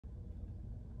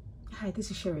Hi,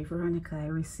 this is Sherry Veronica. I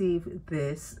received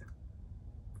this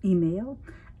email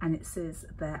and it says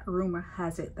that rumor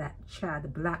has it that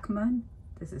Chad Blackman,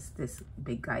 this is this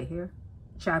big guy here,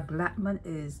 Chad Blackman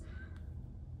is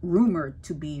rumored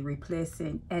to be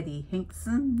replacing Eddie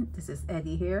Hinkson. This is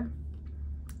Eddie here.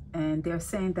 And they're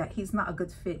saying that he's not a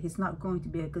good fit. He's not going to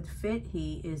be a good fit.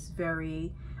 He is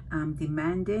very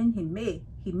demanding.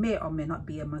 He may or may not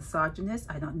be a misogynist.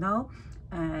 I don't know.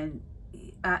 And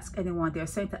ask anyone, they're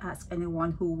saying to ask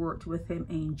anyone who worked with him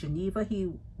in Geneva. He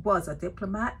was a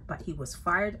diplomat, but he was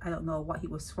fired. I don't know what he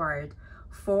was fired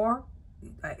for.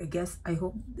 I guess, I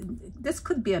hope this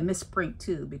could be a misprint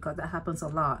too, because that happens a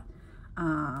lot.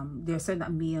 They're saying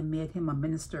that Mia made him a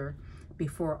minister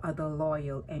before other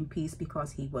loyal MPs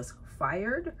because he was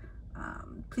fired.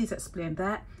 Please explain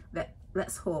that.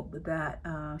 Let's hope that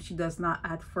she does not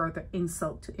add further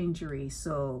insult to injury.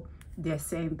 So they're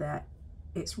saying that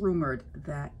it's rumored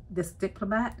that this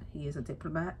diplomat, he is a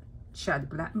diplomat, Chad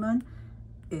Blackman,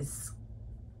 is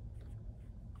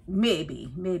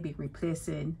maybe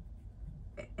replacing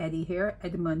Eddie here,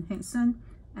 Edmund Hinkson.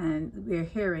 And we're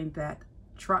hearing that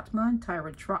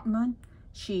Tyra Trotman,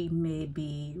 she may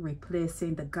be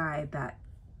replacing the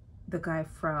guy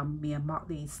from Mia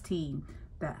Motley's team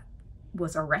that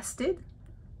was arrested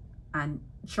and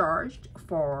charged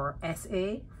for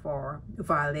SA, for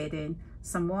violating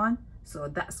someone. So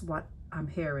that's what I'm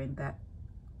hearing, that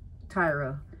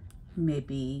Tyra may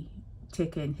be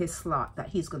taking his slot, that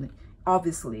he's going to,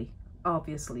 obviously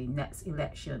next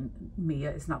election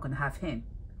Mia is not going to have him.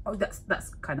 Oh, that's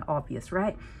kind of obvious,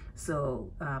 right?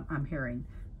 So I'm hearing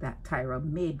that Tyra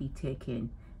may be taking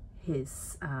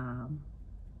his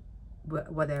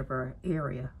whatever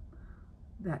area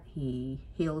that he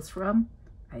hails from.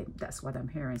 That's what I'm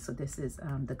hearing. So this is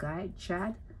the guy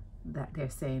Chad, that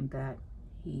they're saying that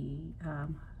he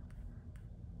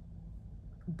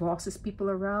bosses people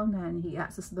around, and he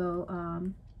acts as though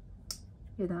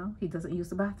you know, he doesn't use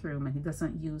the bathroom, and he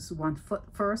doesn't use one foot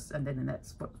first and then the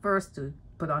next foot first to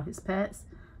put on his pants.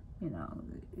 You know,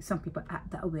 some people act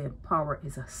that way. Power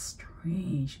is a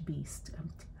strange beast,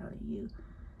 I'm telling you.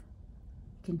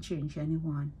 It can change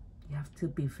anyone. You have to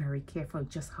be very careful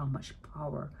just how much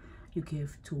power you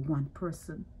give to one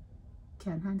person.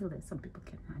 Can't handle it. Some people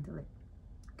can't handle it.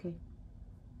 Okay.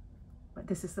 But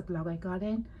this is the blog I got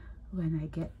in. When I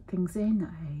get things in,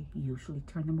 I usually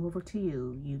turn them over to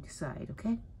you. You decide,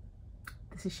 okay?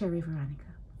 This is Sherry Veronica.